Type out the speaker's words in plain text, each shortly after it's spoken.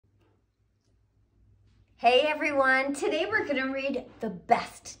Hey everyone, today we're going to read The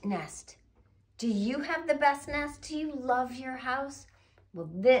Best Nest. Do you have the best nest? Do you love your house? Well,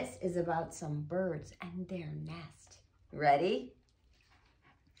 this is about some birds and their nest. Ready?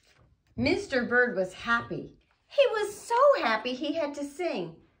 Mr. Bird was happy. He was so happy he had to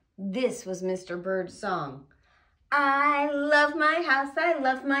sing. This was Mr. Bird's song. I love my house, I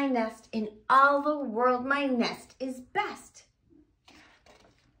love my nest. In all the world, my nest is best.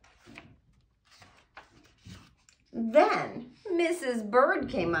 Then Mrs. Bird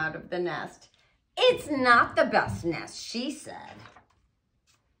came out of the nest. It's not the best nest, she said.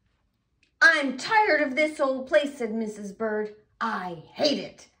 I'm tired of this old place, said Mrs. Bird. I hate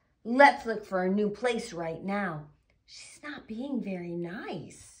it. Let's look for a new place right now. She's not being very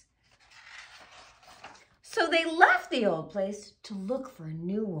nice. So they left the old place to look for a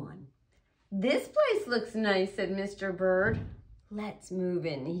new one. This place looks nice, said Mr. Bird. Let's move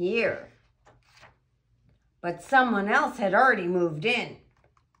in here. But someone else had already moved in,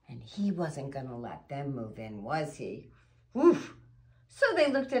 and he wasn't going to let them move in, was he? Oof. So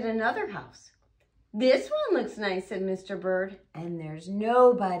they looked at another house. This one looks nice, said Mr. Bird, and there's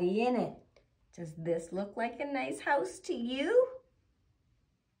nobody in it. Does this look like a nice house to you?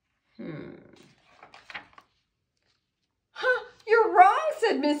 Huh, you're wrong,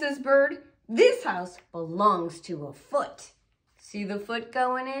 said Mrs. Bird. This house belongs to a foot. See the foot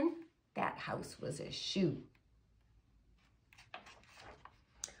going in? That house was a shoe.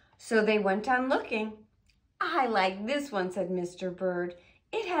 So they went on looking. I like this one, said Mr. Bird.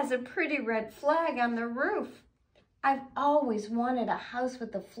 It has a pretty red flag on the roof. I've always wanted a house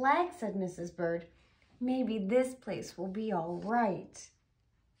with a flag, said Mrs. Bird. Maybe this place will be all right.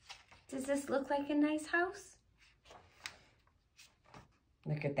 Does this look like a nice house?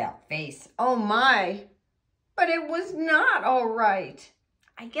 Look at that face. Oh my, but it was not all right.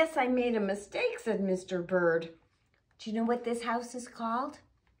 I guess I made a mistake, said Mr. Bird. Do you know what this house is called?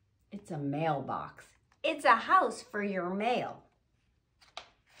 It's a mailbox. It's a house for your mail.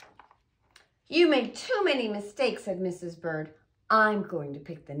 You made too many mistakes, said Mrs. Bird. I'm going to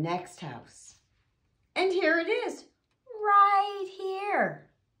pick the next house. And here it is, right here.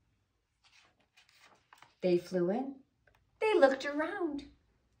 They flew in. They looked around.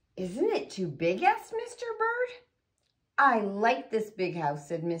 Isn't it too big, asked Mr. Bird. I like this big house,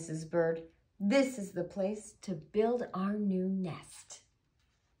 said Mrs. Bird. This is the place to build our new nest.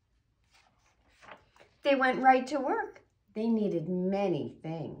 They went right to work. They needed many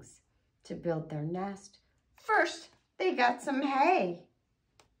things to build their nest. First, they got some hay.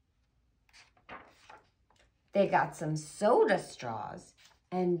 They got some soda straws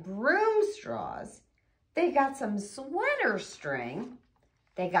and broom straws. They got some sweater string.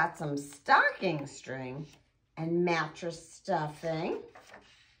 They got some stocking string and mattress stuffing.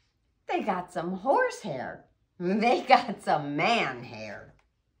 They got some horsehair. They got some man hair.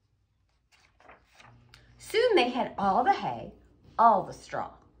 Soon they had all the hay, all the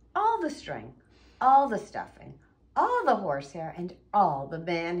straw, all the string, all the stuffing, all the horsehair, and all the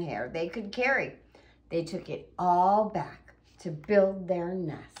man hair they could carry. They took it all back to build their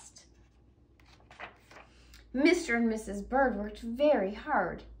nest. Mr. and Mrs. Bird worked very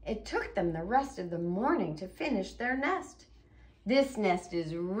hard. It took them the rest of the morning to finish their nest. This nest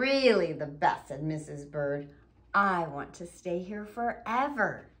is really the best, said Mrs. Bird. I want to stay here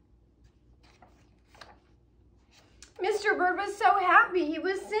forever. Mr. Bird was so happy he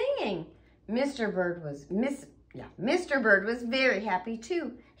was singing. Mr. Bird was very happy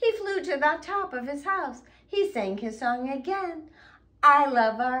too. He flew to the top of his house. He sang his song again. I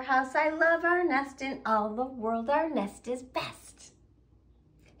love our house, I love our nest. In all the world, our nest is best.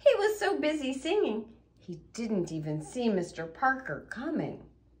 He was so busy singing, he didn't even see Mr. Parker coming.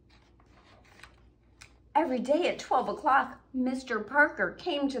 Every day at 12 o'clock, Mr. Parker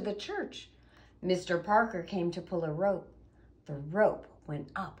came to the church. Mr. Parker came to pull a rope. The rope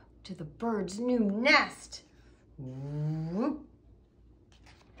went up to the bird's new nest. Whoop.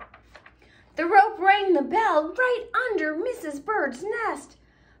 The rope rang the bell right under Mrs. Bird's nest.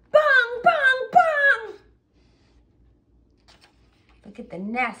 Bong, bong, bong! Look at the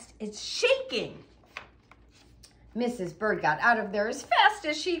nest, it's shaking. Mrs. Bird got out of there as fast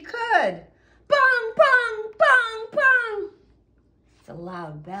as she could. Bong, bong, bong, bong! It's a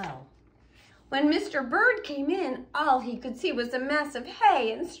loud bell. When Mr. Bird came in, all he could see was a mess of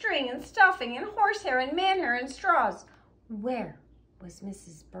hay and string and stuffing and horsehair and manhair and straws. Where was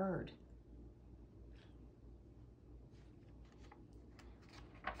Mrs. Bird?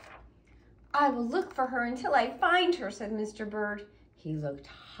 I will look for her until I find her, said Mr. Bird. He looked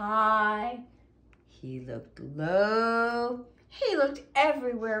high, he looked low, he looked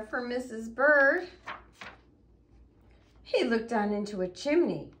everywhere for Mrs. Bird. He looked down into a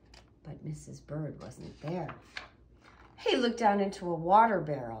chimney, but Mrs. Bird wasn't there. He looked down into a water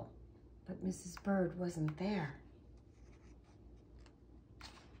barrel, but Mrs. Bird wasn't there.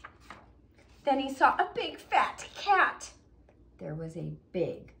 Then he saw a big fat cat. There was a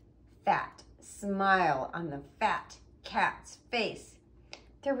big fat smile on the fat cat's face.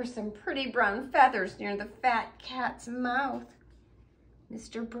 There were some pretty brown feathers near the fat cat's mouth.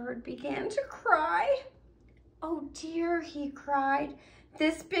 Mr. Bird began to cry. "Oh dear," he cried,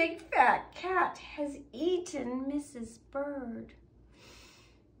 "this big fat cat has eaten Mrs. Bird."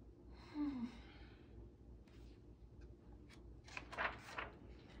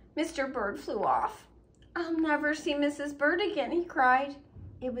 Mr. Bird flew off. "I'll never see Mrs. Bird again," he cried.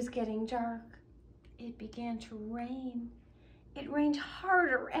 It was getting dark. It began to rain. It rained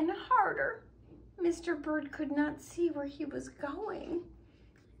harder and harder. Mr. Bird could not see where he was going,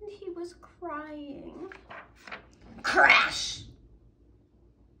 and he was crying. Crash!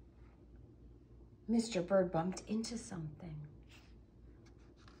 Mr. Bird bumped into something.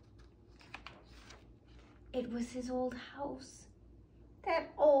 It was his old house.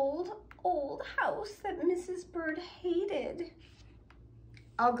 That old house that Mrs. Bird hated.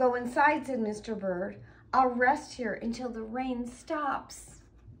 "I'll go inside," said Mr. Bird. "I'll rest here until the rain stops."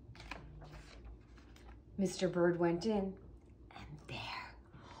 Mr. Bird went in, and there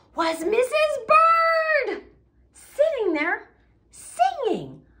was Mrs. Bird sitting there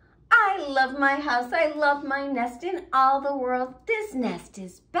singing. "I love my house, I love my nest, in all the world this nest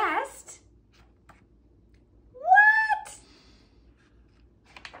is best." "What?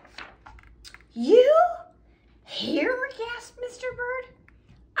 You here?" gasped Mr. Bird.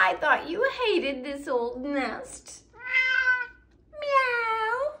 "I thought you hated this old nest."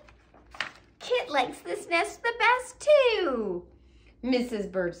 "Meow. Kit likes this nest the best too."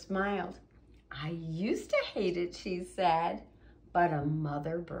 Mrs. Bird smiled. "I used to hate it," she said, "but a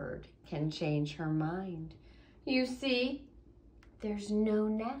mother bird can change her mind. You see, there's no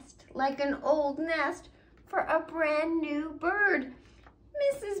nest like an old nest for a brand new bird."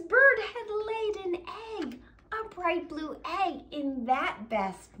 Mrs. Bird had laid an egg, a bright blue egg, in that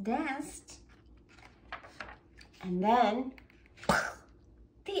best nest. And then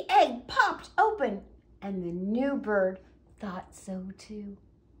the egg popped open, and the new bird thought so too.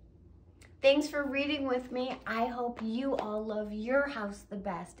 Thanks for reading with me. I hope you all love your house the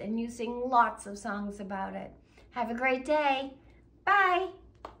best and you sing lots of songs about it. Have a great day. Bye.